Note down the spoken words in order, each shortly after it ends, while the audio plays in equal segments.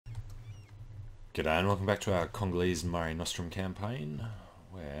G'day and welcome back to our Kongolese Mare Nostrum campaign,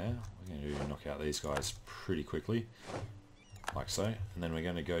 where we're going to knock out these guys pretty quickly, like so, and then we're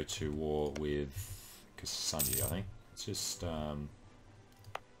going to go to war with Kasanji, I think. Let's just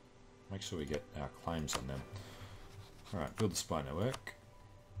make sure we get our claims on them. Alright, build the spy network,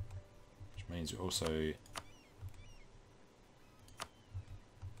 which means we also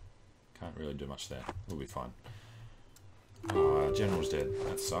can't really do much there. We'll be fine. Oh, our general's dead.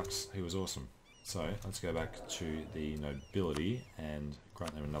 That sucks. He was awesome. So let's go back to the nobility and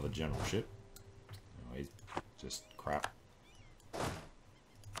grant them another generalship. Oh, he's just crap.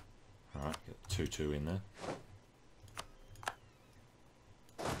 Alright, get 2-2 in there.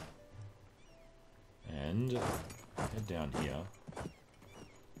 And head down here.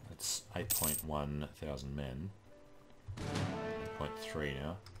 That's 8.1 thousand men. 8.3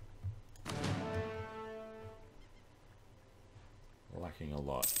 now. Lacking a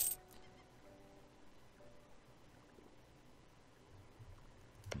lot.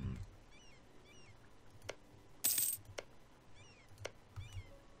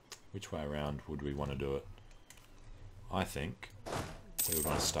 Which way around would we want to do it? I think we would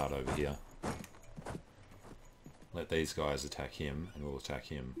want to start over here. Let these guys attack him and we'll attack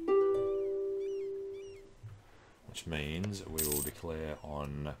him. Which means we will declare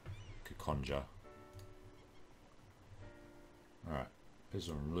on Kongo. Alright,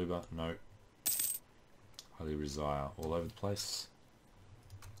 Pistol and Luba, no. Holy Resire all over the place.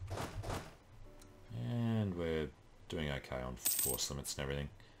 And we're doing okay on force limits and everything.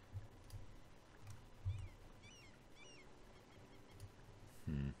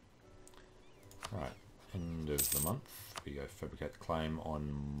 Right, end of the month, we go fabricate the claim on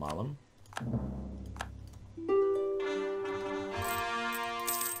Malum.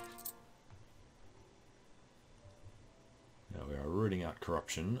 Now we are rooting out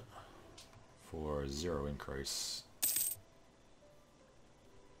corruption for a 0 increase. Let's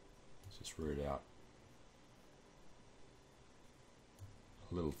just root out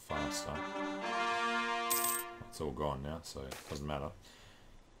a little faster. It's all gone now, so it doesn't matter.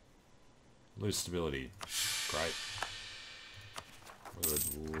 Lose stability. Great. We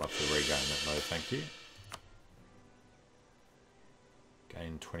would love to regain that though, thank you.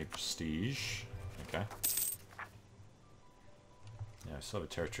 Gain 20 prestige. Okay. Now, I still have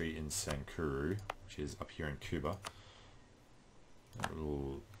a territory in Sankuru, which is up here in Cuba. That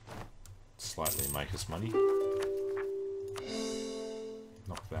will slightly make us money.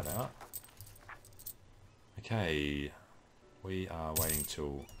 Knock that out. Okay. We are waiting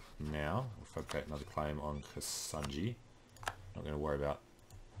till now. We'll fabricate another claim on Kasanji. Not going to worry about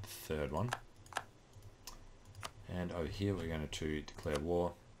the third one. And over here we're going to declare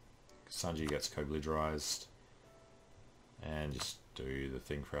war. Kasanji gets co-belligerized. And just do the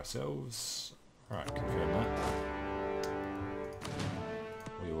thing for ourselves. Alright, confirm that.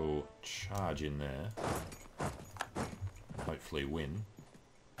 We will charge in there. And hopefully win.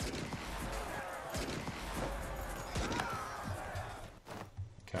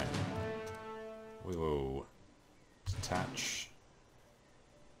 Okay, we will detach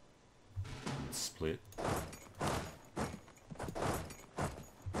and split.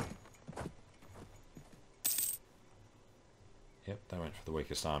 Yep, they went for the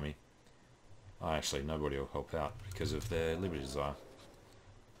weakest army. Oh, actually, nobody will help out because of their liberty desire.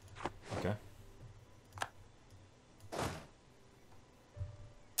 Okay.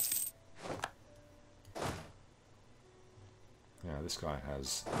 Now this guy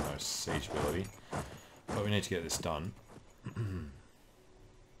has no siege ability, but we need to get this done.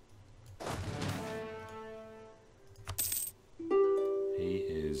 He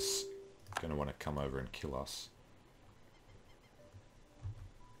is going to want to come over and kill us.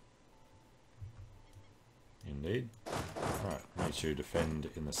 Indeed. Alright, need to defend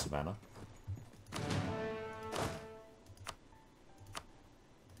in the savannah.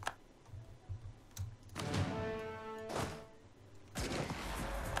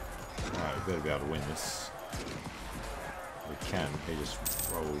 We better be able to win this. We can. He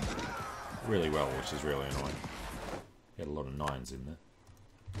just rolled really well, which is really annoying. He had a lot of 9s in there.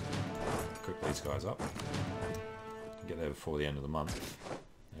 Cook these guys up. Get there before the end of the month.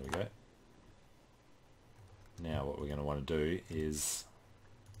 There we go. Now what we're going to want to do is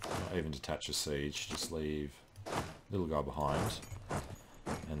not even detach a siege, just leave little guy behind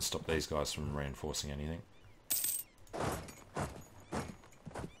and stop these guys from reinforcing anything.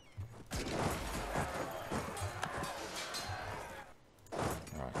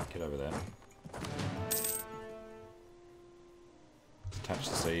 Get over there. Detach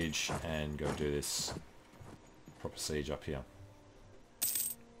the siege and go do this proper siege up here.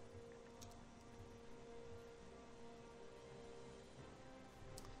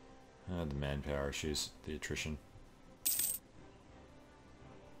 the manpower issues, the attrition.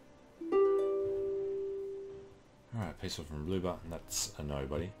 Alright, peaceful from Luba, and that's a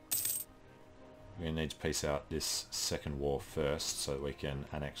nobody. We're going to need to peace out this second war first so that we can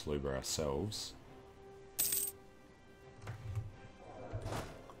annex Luba ourselves.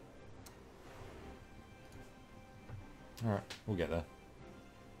 Alright, we'll get there.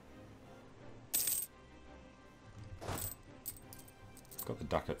 Got the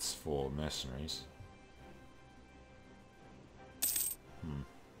ducats for mercenaries.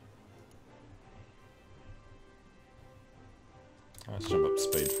 Let's jump up to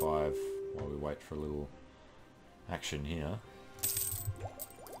speed 5 while we wait for a little action here.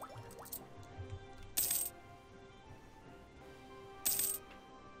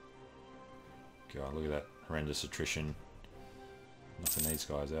 God, look at that horrendous attrition. Knocking these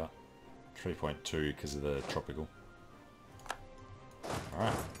guys out. 3.2 because of the tropical.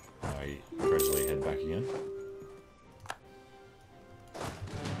 Alright, now we gradually head back again.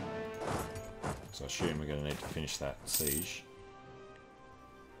 So I assume we're going to need to finish that siege.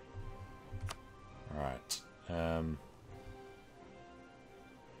 Alright, yeah,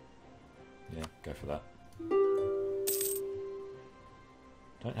 go for that.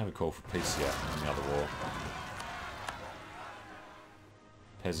 Don't have a call for peace yet in the other war.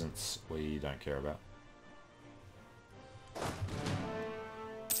 Peasants, we don't care about.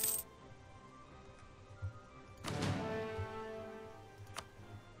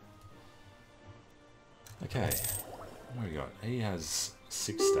 Okay, what do we got? He has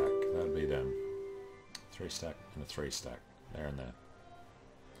 6 stack, that would be them. 3 stack and a 3 stack, there and there.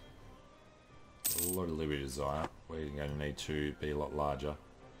 A lot of liberty desire. We're going to need to be a lot larger.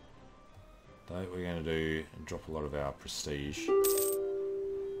 Though we're going to do drop a lot of our prestige.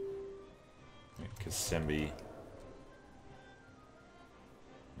 Because Sembi,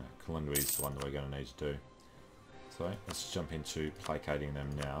 Kalundwi is the one that we're going to need to do. So let's jump into placating them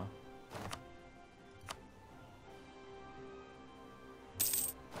now.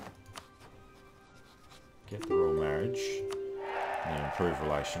 Get the royal marriage, and then improve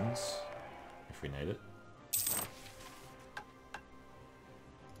relations, if we need it.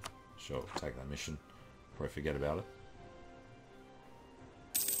 Sure, we'll take that mission, probably forget about it.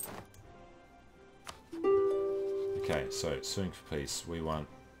 Okay, so suing for peace, we want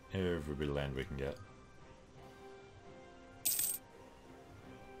every bit of land we can get.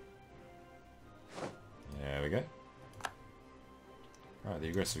 There we go. Alright, the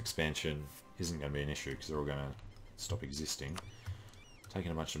aggressive expansion isn't going to be an issue because they're all going to stop existing. Taking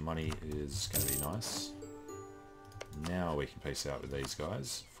a bunch of money is going to be nice. Now we can peace out with these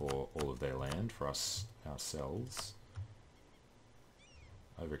guys for all of their land, for us ourselves.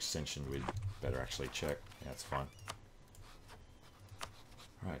 Overextension we'd better actually check. Yeah, that's fine.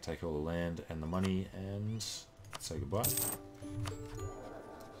 Alright, take all the land and the money and say goodbye.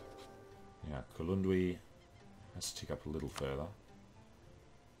 Yeah, Kulundwi, let's tick up a little further.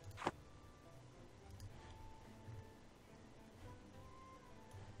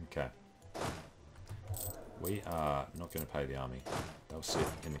 Okay. We are not going to pay the army. They'll sit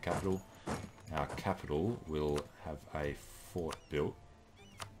in the capital. Our capital will have a fort built.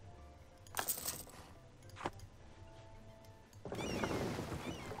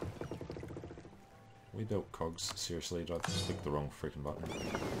 We built cogs. Seriously, did I click the wrong freaking button?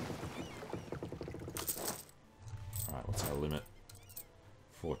 Alright, what's our limit?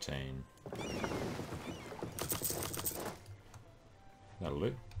 14. That'll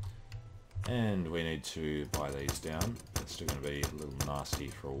do. And we need to buy these down. It's still going to be a little nasty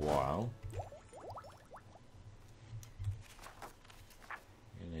for a while.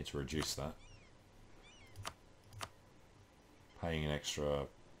 You need to reduce that. Paying an extra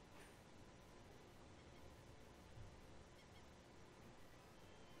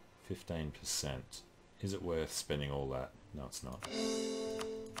 15%. Is it worth spending all that? No, it's not.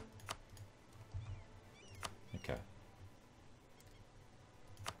 Okay.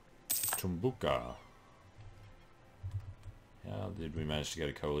 Tumbuka. How did we manage to get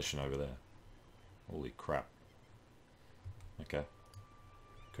a coalition over there? Holy crap. Okay.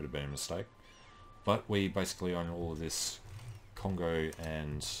 Could have been a mistake. But we basically own all of this Congo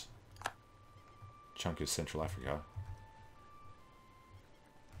and chunk of Central Africa.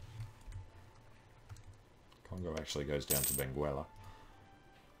 Congo actually goes down to Benguela.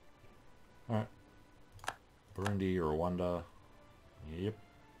 Alright. Burundi, Rwanda. Yep.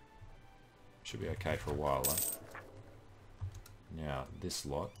 Should be okay for a while though. Now, this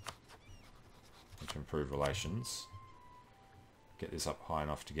lot, to improve relations, get this up high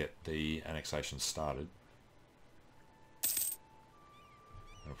enough to get the annexation started.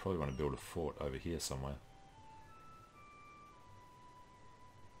 I'll probably want to build a fort over here somewhere.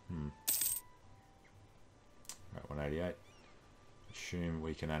 Right, 188. Assume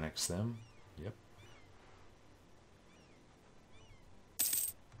we can annex them. Yep.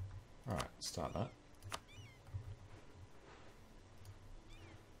 Alright, start that.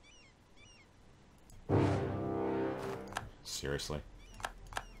 Seriously.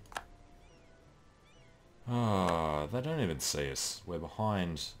 Ah, they don't even see us. We're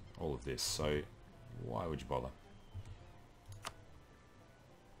behind all of this, so why would you bother?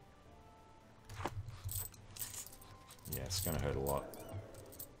 Yeah, it's going to hurt a lot.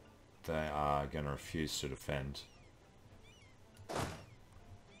 They are going to refuse to defend.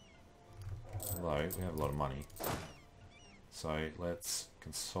 Although, we have a lot of money. So, let's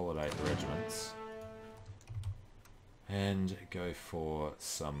consolidate the regiments. And go for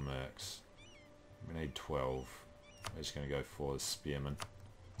some mercs. We need 12. We're just going to go for the spearmen.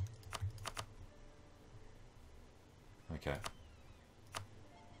 Okay.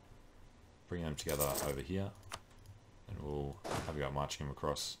 Bring them together over here. And we'll have a go at marching them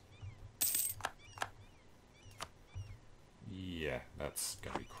across. Yeah, that's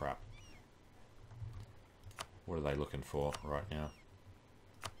going to be crap. What are they looking for right now?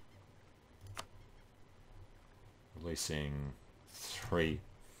 Releasing 3,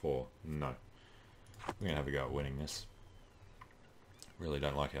 4. No. We're going to have a go at winning this. Really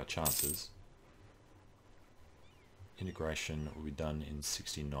don't like our chances. Integration will be done in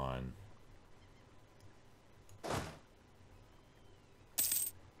 69.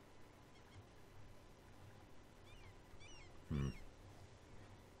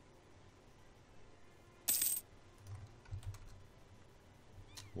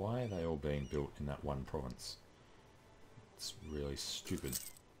 Why are they all being built in that one province? It's really stupid.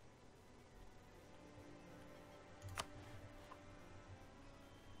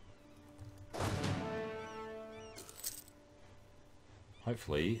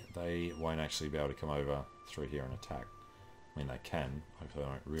 Hopefully they won't actually be able to come over through here and attack. I mean, they can. Hopefully they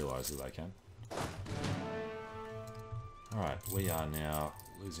won't realise that they can. Alright, we are now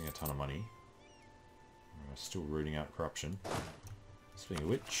losing a ton of money. We're still rooting out corruption. Speaking of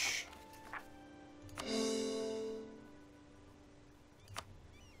which...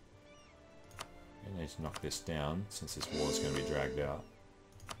 we need to knock this down since this war is going to be dragged out.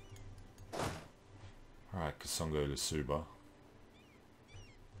 Alright, Kongolese.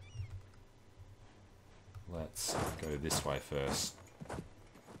 Let's go this way first.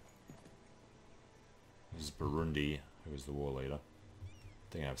 This is Burundi, who is the war leader. I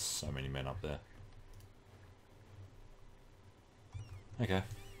think I have so many men up there. Okay.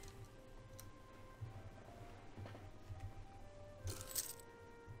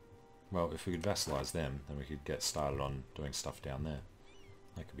 Well, if we could vassalize them, then we could get started on doing stuff down there.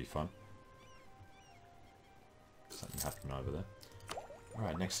 That could be fun. Something happening over there.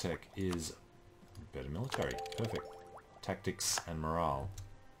 Alright, next tech is better military. Perfect. Tactics and morale.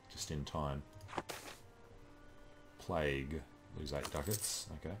 Just in time. Plague. Lose 8 ducats.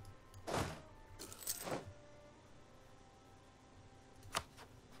 Okay.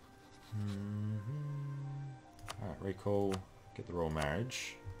 Alright, recall. Get the royal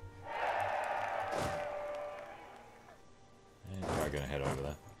marriage. And we are going to head over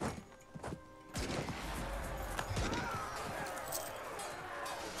there.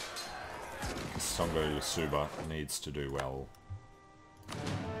 Kongolese needs to do well.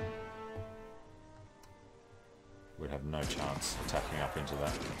 We'd have no chance attacking up into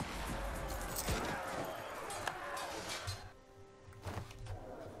that.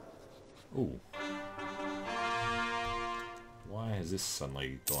 Ooh. Why has this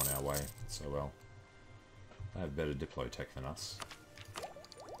suddenly gone our way so well? They have better diplo tech than us.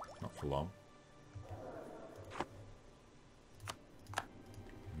 Not for long.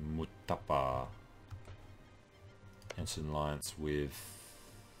 Mutapa. Enter an alliance with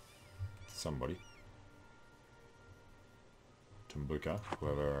somebody. Tumbuka,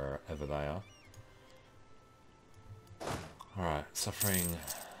 whoever ever they are. Alright, suffering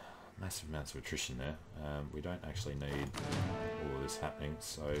massive amounts of attrition there. We don't actually need all of this happening,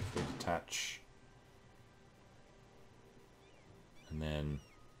 so if we detach and then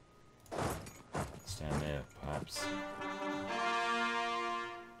stand there perhaps.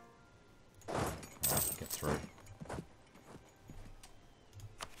 Alright, get through.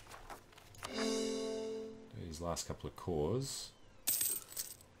 These last couple of cores.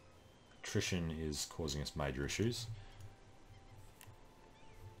 Attrition is causing us major issues.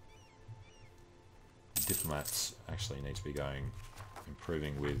 Diplomats actually need to be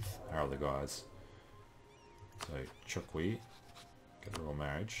improving with our other guys. So Chokwi, get the royal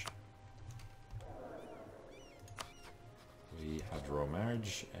marriage. We have the royal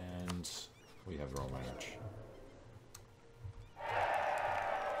marriage, and we have the royal marriage.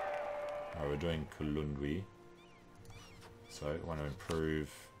 Alright, we're doing Kulundwi. So, I want to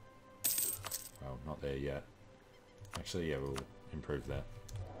improve... Well, not there yet. Actually, yeah, we'll improve that.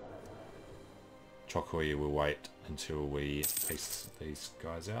 Chokwe will wait until we piece these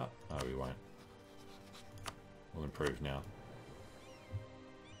guys out. No, we won't. We'll improve now.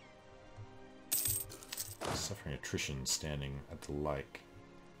 Suffering attrition standing at the lake.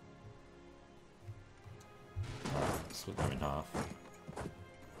 Alright, split them in half.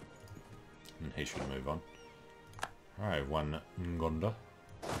 And he should move on. Alright, one Ngonda.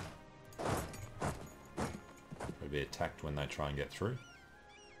 Will be attacked when they try and get through.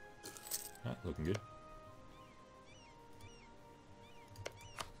 Ah, looking good.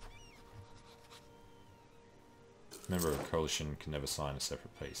 Member of a coalition can never sign a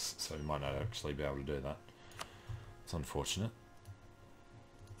separate peace, so we might not actually be able to do that. It's unfortunate.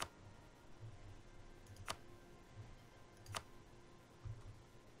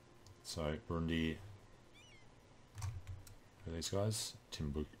 So, Burundi, who are these guys?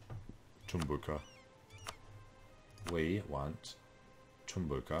 Tumbuka. We want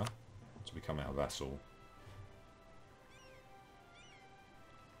Tumbuka to become our vassal.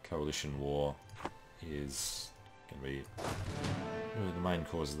 Coalition war is going to be really the main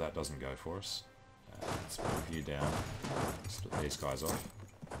cause of that doesn't go for us. Let's move you down, split these guys off.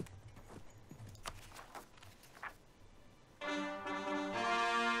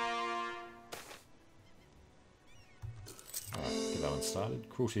 Alright, get that one started.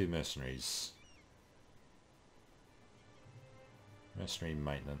 Cruelty of mercenaries. Mercenary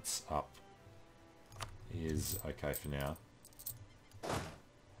maintenance up is okay for now.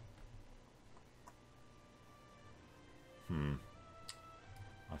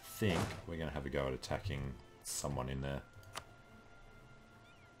 I think we're going to have a go at attacking someone in there.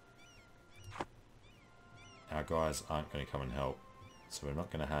 Our guys aren't going to come and help, so we're not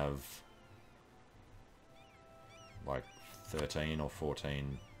going to have like 13 or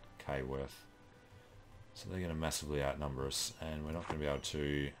 14k worth. So they're going to massively outnumber us, and we're not going to be able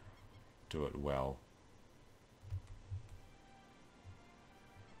to do it well.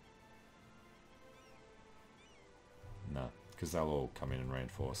 No, because they'll all come in and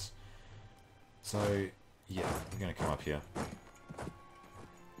reinforce. So, yeah, we're going to come up here.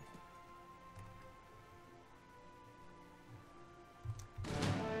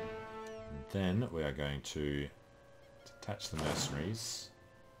 And then we are going to detach the mercenaries.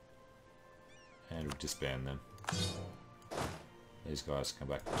 And we'll disband them. These guys come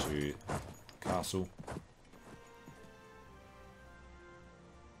back to the castle.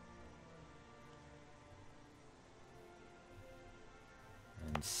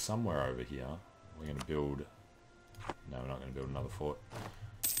 And somewhere over here, we're going to build... No, we're not going to build another fort.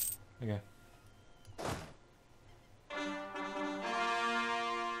 Okay.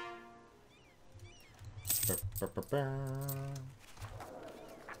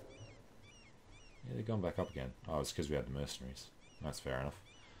 Yeah, they've gone back up again. Oh, it's because we had the mercenaries. That's fair enough.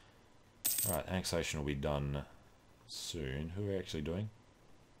 Alright, annexation will be done soon. Who are we actually doing?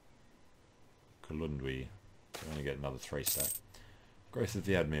 Kulundwi. We're going to get another 3 stack. Growth of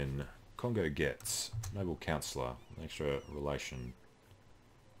the admin. Kongo gets noble councillor, an extra relation,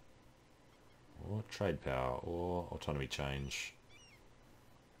 or trade power, or autonomy change.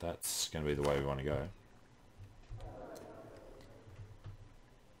 That's going to be the way we want to go.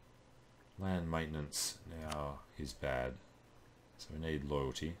 Land maintenance now is bad, so we need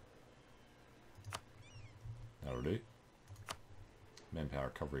loyalty. That'll do. Manpower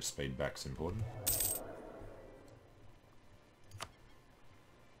recovery speed back's important.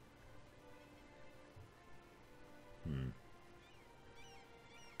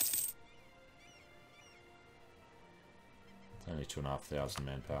 Only 2,500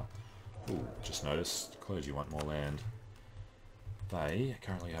 manpower. Ooh, just noticed, clergy want more land. They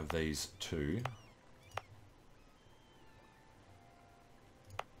currently have these 2.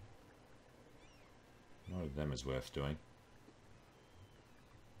 None of them is worth doing.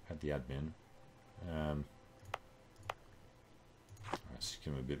 Had the admin. Let's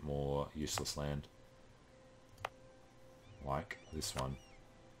give them a bit more useless land. Like this one.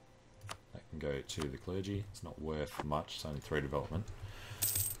 That can go to the clergy. It's not worth much, it's only 3 development.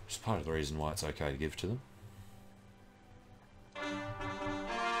 Which is part of the reason why it's okay to give to them.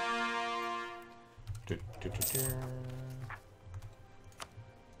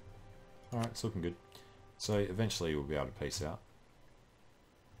 Alright, it's looking good. So eventually we'll be able to peace out.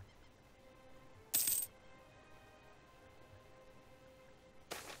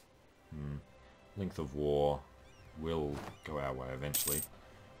 Length of war will go our way eventually.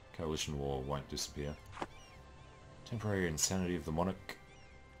 Coalition war won't disappear. Temporary insanity of the monarch.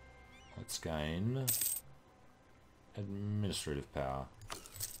 Let's gain administrative power.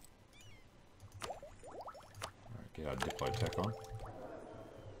 Alright, get our Diplo tech on,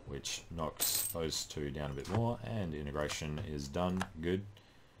 which knocks those two down a bit more, and integration is done. Good.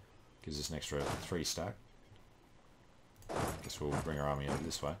 Gives us an extra 3 stack. Guess we'll bring our army over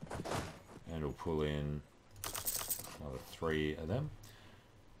this way, and we'll pull in another 3 of them.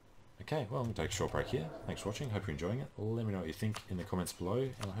 Okay, well, I'm going to take a short break here. Thanks for watching. Hope you're enjoying it. Let me know what you think in the comments below,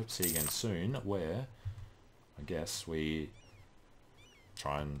 and I hope to see you again soon, where I guess we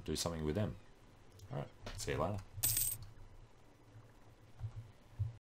try and do something with them. Alright, see you later.